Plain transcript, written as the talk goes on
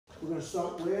we're going to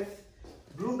start with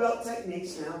blue belt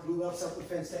techniques now, blue belt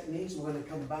self-defense techniques. We're going to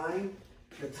combine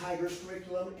the Tigers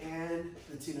curriculum and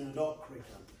the teen and adult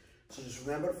curriculum. So just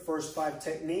remember, the first 5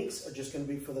 techniques are just going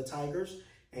to be for the Tigers,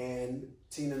 and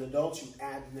teen and adults, you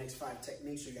add the next 5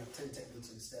 techniques, so you have 10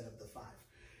 techniques instead of the 5.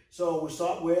 So we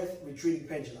start with retreating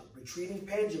pendulum. Retreating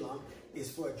pendulum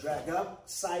is for a drag up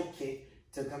side kick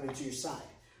to come into your side.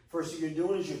 First thing you're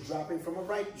doing is you're dropping from a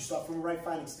right, you start from a right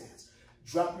fighting stance.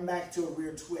 Dropping back to a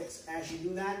rear twist. As you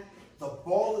do that, the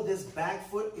ball of this back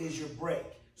foot is your break.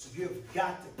 So you've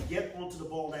got to get onto the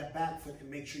ball of that back foot and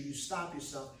make sure you stop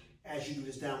yourself as you do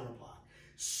this downward block.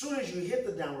 As soon as you hit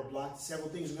the downward block, several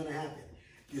things are going to happen.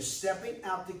 You're stepping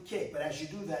out to kick, but as you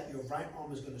do that, your right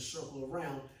arm is going to circle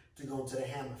around to go into the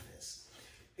hammer fist.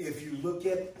 If you look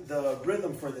at the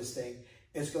rhythm for this thing,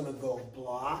 it's going to go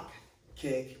block,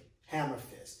 kick, hammer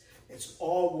fist. It's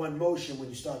all one motion when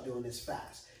you start doing this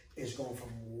fast. It's going from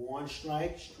one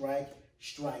strike, strike,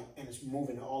 strike, and it's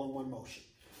moving all in one motion.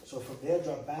 So from there,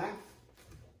 drop back,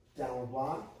 downward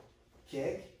block,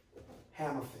 kick,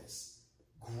 hammer fist.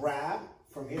 Grab.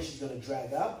 From here, she's going to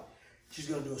drag up. She's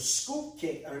going to do a scoop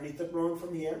kick underneath the groin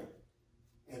from here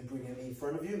and bring your knee in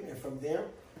front of you. And from there,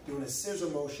 doing a scissor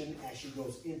motion as she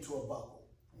goes into a buckle.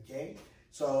 Okay?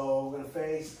 So we're going to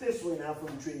face this way now for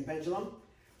retreating pendulum.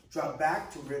 Drop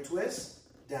back to rear twist,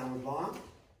 downward block,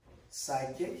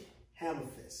 side kick, hammer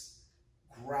fist.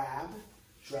 Grab,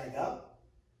 drag up,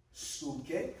 scoop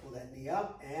kick, pull that knee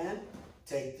up, and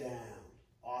take down.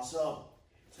 Awesome.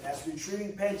 So that's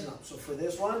retreating pendulum. So for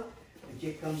this one, the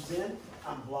kick comes in,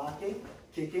 I'm blocking,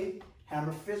 kicking,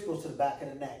 hammer fist goes to the back of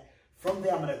the neck. From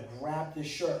there, I'm going to grab this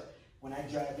shirt. When I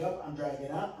drag up, I'm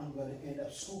dragging up, I'm going to end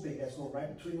up scooping. That's going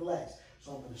right between the legs.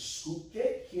 So I'm going to scoop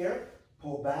kick here,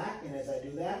 pull back, and as I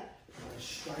do that, I'm going to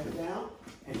strike down,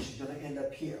 and she's going to end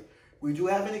up here. We do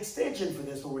have an extension for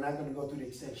this, but we're not going to go through the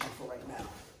extension for right now.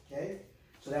 Okay?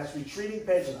 So that's retreating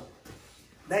pendulum.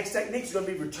 Next technique is going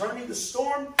to be returning the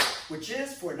storm, which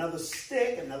is for another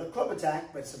stick, another club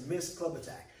attack, but it's a missed club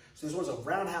attack. So this one's a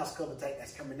roundhouse club attack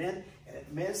that's coming in, and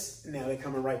it missed, and now they're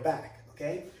coming right back.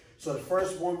 Okay? So the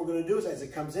first one we're going to do is as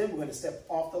it comes in, we're going to step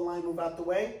off the line, move out the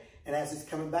way, and as it's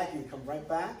coming back, you come right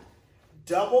back.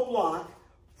 Double block.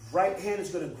 Right hand is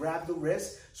going to grab the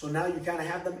wrist. So now you kind of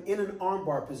have them in an arm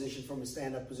bar position from a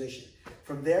stand-up position.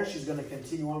 From there, she's going to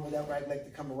continue on with that right leg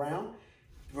to come around.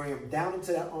 Bring them down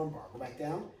into that arm bar. Go back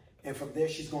down. And from there,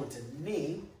 she's going to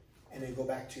knee and then go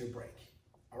back to your break.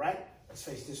 All right? Let's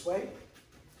face this way.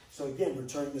 So again,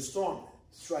 returning the storm.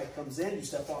 Strike comes in. You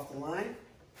step off the line.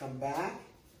 Come back.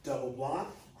 Double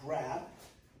block. Grab.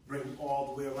 Bring them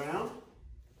all the way around.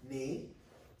 Knee.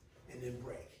 And then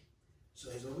break. So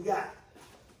here's what we got.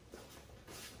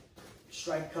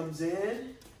 Strike comes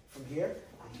in from here.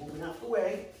 I'm moving out the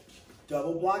way.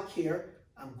 Double block here.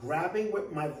 I'm grabbing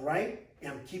with my right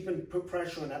and I'm put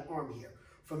pressure on that arm here.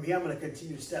 From here, I'm going to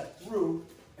continue to step through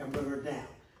and bring her down.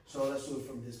 So let's do it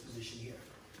from this position here.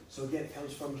 So again, it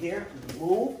comes from here.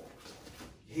 Move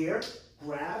here.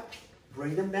 Grab.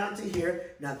 Bring them down to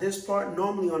here. Now this part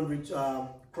normally on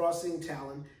crossing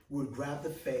talon would grab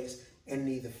the face and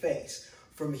knee the face.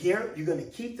 From here, you're going to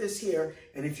keep this here.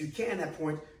 And if you can at that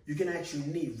point, you can actually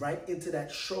knee right into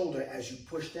that shoulder as you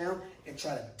push down and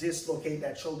try to dislocate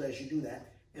that shoulder as you do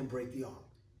that and break the arm.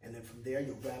 And then from there,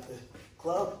 you'll grab the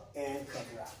club and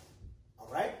cover out. All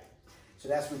right? So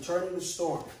that's returning the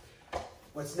storm.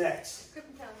 What's next?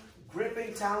 Gripping talon.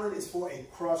 Gripping talon is for a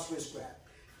cross wrist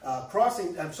grab.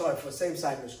 For same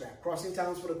side wrist grab. Crossing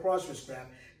talon is for the cross wrist grab.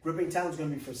 Gripping talon is going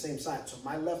to be for the same side. So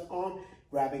my left arm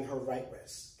grabbing her right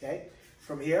wrist. Okay?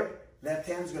 From here, left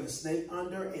hand is going to snake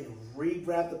under and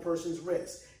re-grab the person's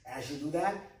wrist. As you do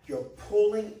that, you're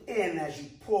pulling in. As you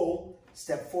pull,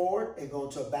 step forward and go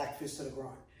into a back fist to the groin.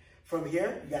 From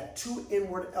here, you got 2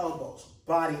 inward elbows,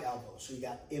 body elbows. So you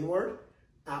got inward,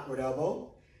 outward elbow.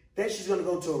 Then she's going to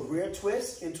go to a rear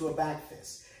twist into a back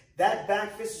fist. That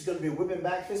back fist is going to be a whipping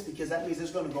back fist because that means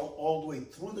it's going to go all the way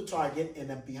through the target and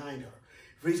then behind her.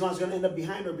 The reason why it's going to end up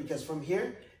behind her because from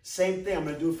here, same thing I'm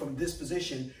going to do from this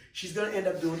position. She's going to end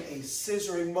up doing a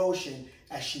scissoring motion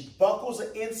as she buckles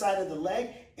the inside of the leg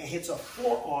and hits a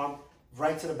forearm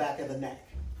right to the back of the neck.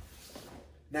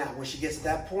 Now, when she gets to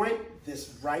that point,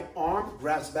 this right arm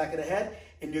grabs the back of the head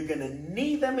and you're going to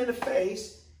knee them in the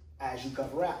face as you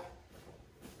cover out.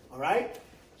 All right?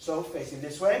 So facing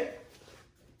this way,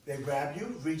 they grab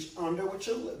you, reach under with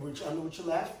your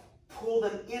left, pull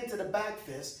them into the back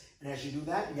fist, and as you do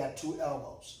that, you got 2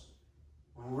 elbows.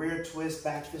 Rear twist,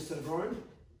 back fist to the groin,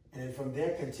 and then from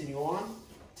there, continue on,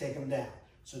 take them down.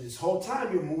 So this whole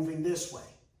time, you're moving this way.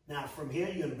 Now, from here,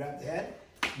 you're going to grab the head,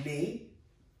 knee,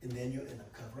 and then you end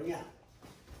up covering out.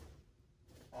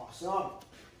 Awesome.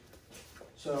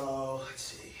 So let's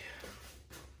see.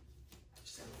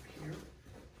 Stand over here.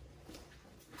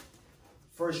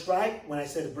 First strike, when I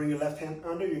said to bring your left hand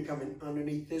under, you're coming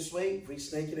underneath this way,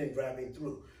 re-snaking and grabbing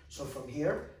through. So from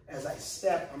here, as I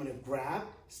step, I'm going to grab,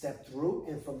 step through,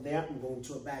 and from there, I'm going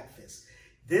to a back fist.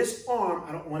 This arm,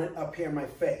 I don't want it up here in my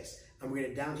face. I'm going to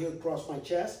get it down here across my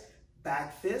chest,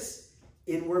 back fist,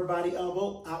 inward body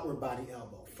elbow, outward body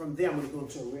elbow. From there, I'm going to go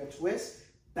into a rear twist,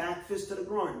 back fist to the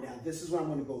groin. Now, this is where I'm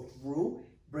going to go through,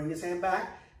 bring this hand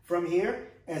back. From here,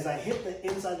 as I hit the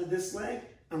inside of this leg,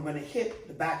 I'm going to hit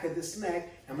the back of this neck.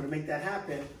 I'm going to make that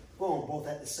happen, boom, both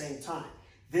at the same time.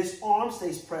 This arm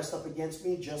stays pressed up against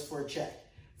me just for a check.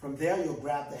 From there, you'll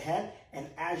grab the head, and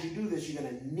as you do this, you're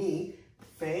going to knee,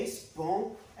 face,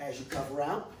 boom, as you cover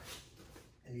out,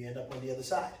 and you end up on the other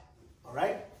side. All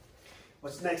right?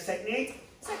 What's the next technique?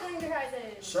 Circling the horizon.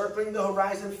 Circling the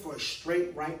horizon for a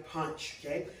straight right punch,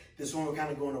 okay? This one, we're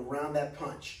kind of going around that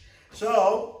punch.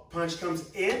 So, punch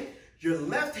comes in. Your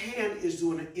left hand is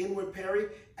doing an inward parry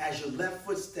as your left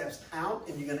foot steps out,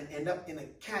 and you're going to end up in a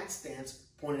cat stance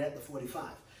pointed at the 45.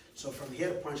 So from here,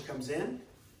 the punch comes in.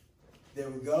 There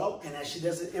we go. And as she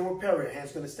does an inward parry, her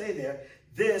hand's going to stay there.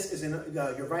 This is in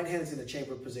your right hand is in a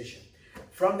chamber position.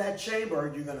 From that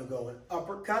chamber, you're going to go an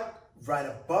uppercut right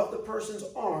above the person's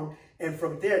arm. And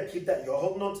from there, keep that. You're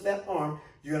holding on to that arm.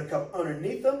 You're going to come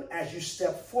underneath them as you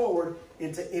step forward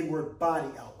into inward body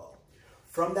elbow.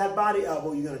 From that body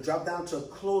elbow, you're going to drop down to a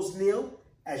closed kneel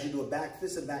as you do a back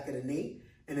fist and back of the knee.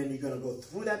 And then you're going to go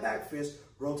through that back fist,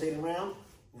 rotate around,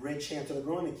 reach hand to the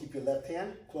groin, and keep your left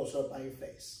hand closer up by your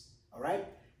face. All right?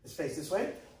 Let's face this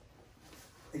way.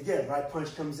 Again, right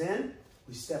punch comes in.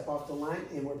 We step off the line,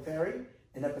 inward parry,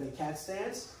 end up in a cat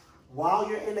stance. While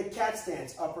you're in the cat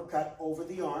stance, uppercut over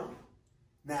the arm.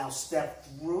 Now step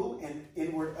through and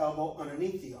inward elbow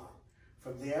underneath the arm.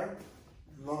 From there,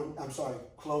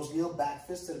 closed kneel, back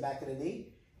fist to the back of the knee,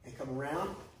 and come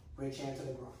around, reach hand to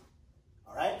the groin.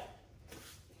 All right?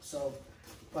 So,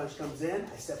 punch comes in,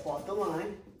 I step off the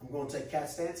line, I'm going to take cat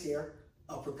stance here,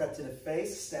 uppercut to the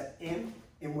face, step in,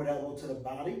 inward elbow to the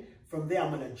body. From there,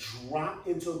 I'm going to drop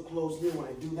into a closed knee. When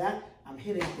I do that, I'm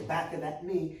hitting the back of that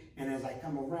knee, and as I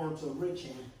come around to a reach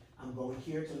hand, I'm going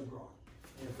here to the groin.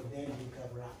 And from there, you can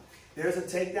cover out. There's a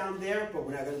takedown there, but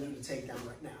we're not going to do the takedown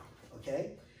right now,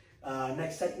 okay?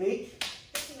 Next technique.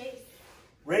 Reiki mace.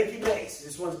 Reiki mace.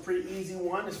 This one's a pretty easy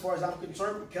one as far as I'm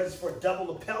concerned because it's for a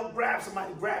double lapel grab.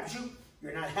 Somebody grabs you,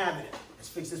 you're not having it. Let's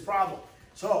fix this problem.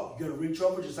 So you're going to reach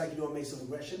over just like you do a mace of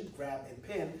aggression, grab and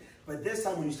pin. But this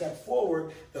time when you step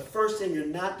forward, the first thing you're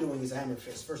not doing is a hammer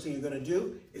fist. First thing you're going to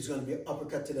do is going to be an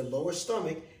uppercut to the lower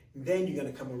stomach. Then you're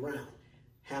going to come around.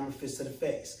 Hammer fist to the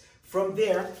face. From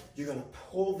there, you're going to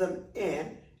pull them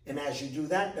in. And as you do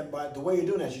that, the way you're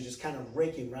doing that is you're just kind of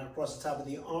raking right across the top of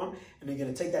the arm. And you're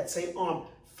going to take that same arm,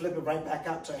 flip it right back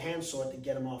out to a hand sword to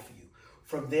get them off of you.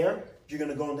 From there, you're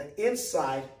going to go on the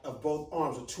inside of both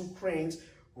arms with two cranes,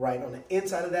 right on the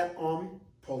inside of that arm,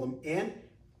 pull them in,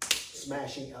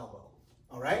 smashing elbow.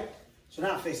 All right? So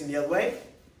now facing the other way,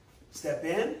 step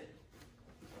in,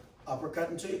 uppercut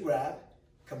until you grab,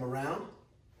 come around,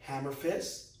 hammer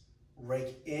fist,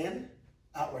 rake in,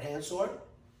 outward hand sword,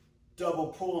 double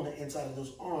pull on the inside of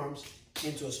those arms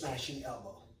into a smashing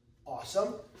elbow.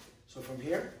 Awesome. So from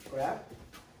here, grab.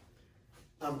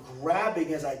 I'm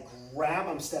grabbing. As I grab,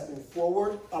 I'm stepping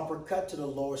forward, uppercut to the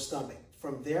lower stomach.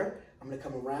 From there, I'm going to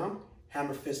come around,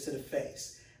 hammer fist to the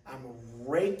face. I'm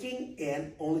raking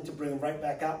in only to bring them right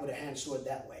back out with a hand sword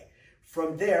that way.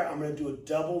 From there, I'm going to do a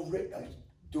double rip. I'm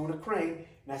doing a crane, and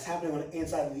that's happening on the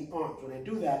inside of the arms. When I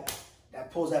do that,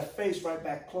 that pulls that face right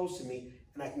back close to me,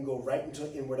 and I can go right into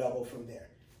an inward elbow from there.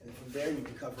 And from there, you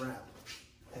can cover out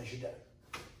as you're done.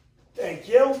 Thank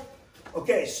you.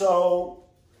 Okay, so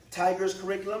Tiger's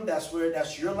curriculum, that's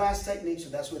your last technique, so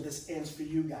that's where this ends for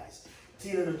you guys.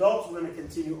 Teen and adults, we're going to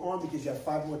continue on because you have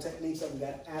 5 more techniques that we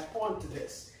got to add on to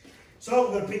this.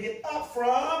 So we're going to pick it up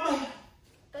from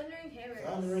Thundering Hammer.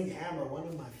 Thundering Hammer, one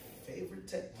of my favorite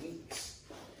techniques.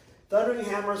 Thundering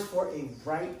Hammer is for a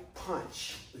right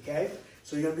punch, okay?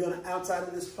 So you're going to be on the outside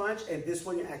of this punch, and this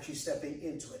one you're actually stepping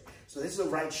into it. So this is a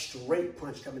right straight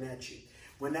punch coming at you.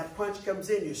 When that punch comes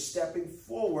in, you're stepping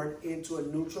forward into a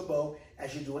neutral bow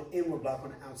as you do an inward block on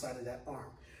the outside of that arm.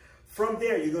 From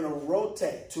there, you're going to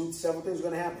rotate. Several things are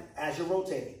going to happen. As you're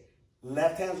rotating,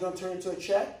 left hand's going to turn into a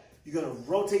check. You're going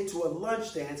to rotate to a lunge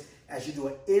stance as you do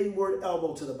an inward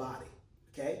elbow to the body.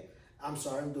 Okay? I'm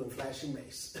sorry, I'm doing flashing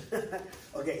mace.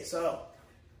 Okay, so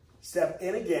step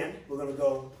in again. We're going to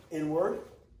go inward.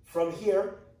 From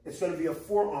here, it's going to be a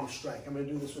forearm strike. I'm going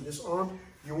to do this with this arm.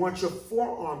 You want your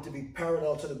forearm to be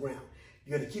parallel to the ground.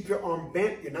 You're going to keep your arm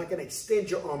bent. You're not going to extend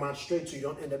your arm out straight so you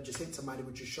don't end up just hitting somebody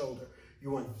with your shoulder.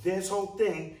 You want this whole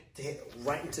thing to hit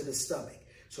right into the stomach.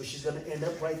 So she's going to end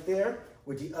up right there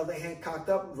with the other hand cocked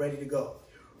up, ready to go.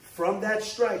 From that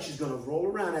strike, she's going to roll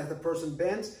around as the person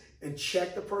bends and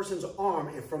check the person's arm.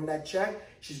 And from that check,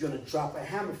 she's going to drop a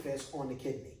hammer fist on the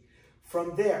kidney.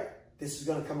 From there, this is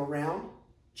going to come around,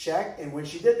 check. And when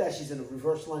she did that, she's in a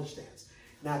reverse lunge stance.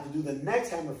 Now to do the next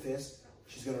hammer fist,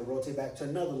 she's going to rotate back to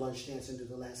another lunge stance and do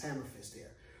the last hammer fist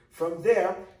here. From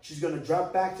there, she's going to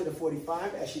drop back to the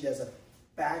 45 as she does a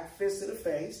back fist to the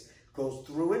face, goes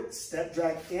through it, step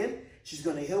drag in. She's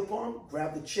going to heel palm,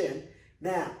 grab the chin.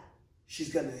 Now,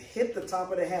 she's going to hit the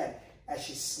top of the head as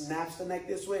she snaps the neck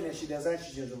this way. And as she does that,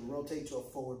 she's going to rotate to a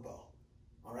forward bow.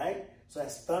 All right? So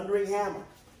that's Thundering Hammer.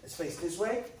 Let's face this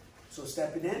way. So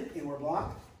stepping in, inward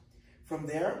block. From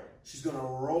there, she's going to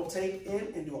rotate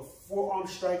in and do a forearm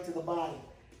strike to the body.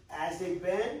 As they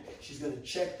bend, she's going to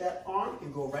check that arm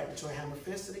and go right into a hammer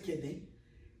fist to the kidney.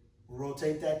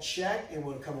 Rotate that check and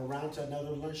we'll come around to another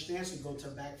lunge stance and go to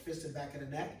a back fist to the back of the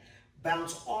neck.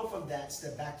 Bounce off of that,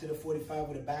 step back to the 45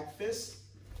 with a back fist.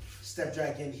 Step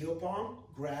drag in, heel palm,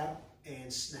 grab,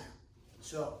 and snap.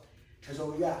 So, here's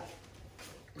what we got.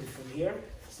 And from here,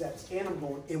 steps in, I'm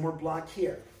going inward block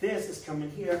here. This is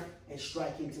coming here and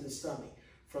striking to the stomach.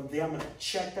 From there, I'm going to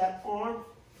check that arm.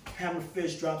 Hammer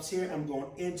fist drops here. I'm going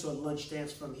into a lunge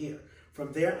stance from here.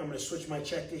 From there, I'm going to switch my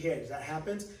check to here. As that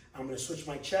happens, I'm going to switch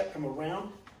my check, come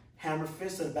around, hammer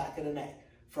fist to the back of the neck.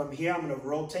 From here, I'm going to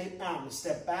rotate out. I'm going to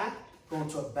step back, go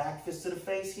into a back fist to the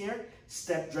face here,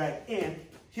 step drag in,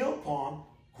 heel palm,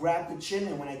 grab the chin,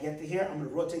 and when I get to here, I'm going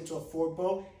to rotate to a forward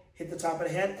bow, hit the top of the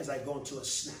head as I go into a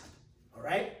snap. All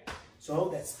right? So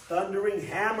that's Thundering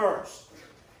Hammers.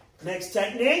 Next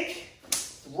technique,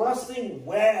 thrusting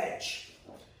wedge.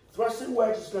 Thrusting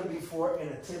wedge is going to be for an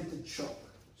attempted choke.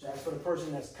 So that's for the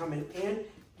person that's coming in.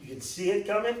 You can see it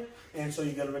coming, and so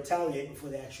you're going to retaliate before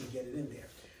they actually get it in there.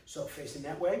 So facing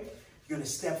that way, you're going to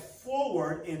step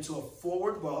forward into a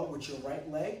forward bow with your right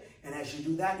leg, and as you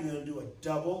do that, you're going to do a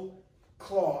double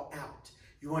claw out.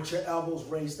 You want your elbows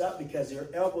raised up because your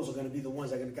elbows are going to be the ones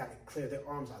that are going to clear their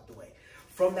arms out the way.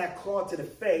 From that claw to the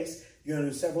face, you're going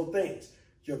to do several things.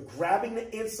 You're grabbing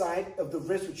the inside of the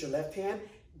wrist with your left hand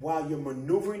while you're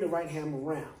maneuvering the right hand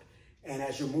around. And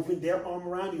as you're moving their arm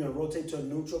around, you're going to rotate to a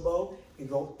neutral bow and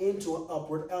go into an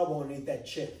upward elbow underneath that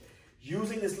chin.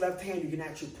 Using this left hand, you can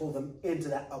actually pull them into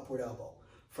that upward elbow.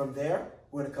 From there,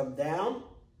 we're going to come down,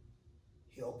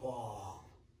 heel palm.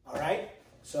 All right?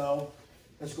 So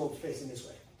let's go facing this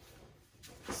way.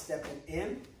 Stepping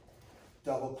in,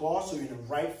 double claw. So you're in the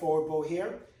right forward bow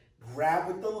here. Grab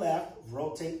with the left,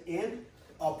 rotate in,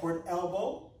 upward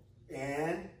elbow,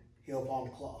 and heel palm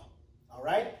claw. All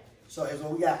right? So here's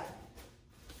what we got.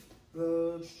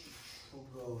 Good. We'll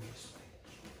go this way.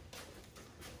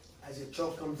 As your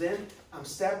choke comes in, I'm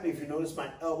stepping. If you notice,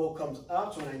 my elbow comes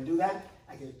up. So when I do that,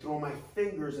 I can throw my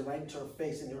fingers right into her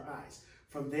face and her eyes.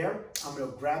 From there, I'm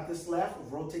going to grab this left,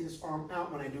 rotate this arm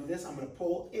out. When I do this, I'm going to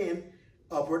pull in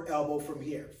upward elbow from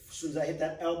here. As soon as I hit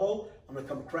that elbow, I'm going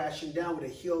to come crashing down with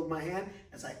the heel of my hand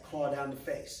as I claw down the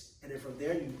face. And then from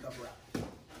there, you can cover up.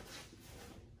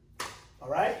 All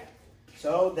right?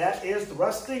 So that is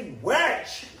thrusting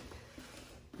wedge.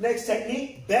 Next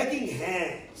technique, begging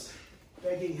hands.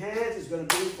 Begging hands is going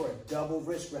to be for a double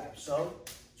wrist grab. So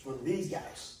it's one of these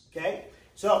guys, okay?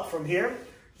 So from here,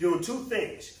 you're doing two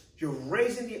things. You're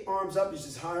raising the arms up just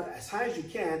as high as you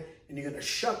can, and you're going to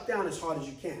shuck down as hard as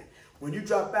you can. When you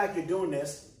drop back, you're doing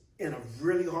this in a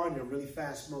really hard and a really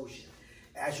fast motion.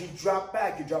 As you drop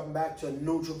back, you're dropping back to a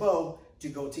neutral bow to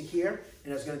go to here,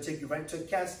 and it's going to take you right into a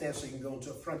cat stance so you can go into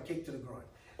a front kick to the groin.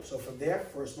 So from there,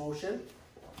 first motion,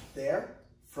 there,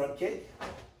 front kick,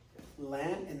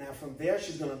 land, and now from there,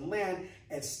 she's going to land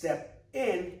and step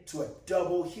in to a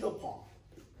double heel palm.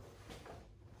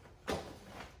 Now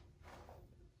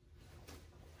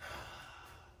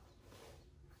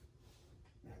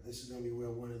this is going to be where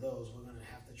one of those we're going to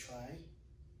have to try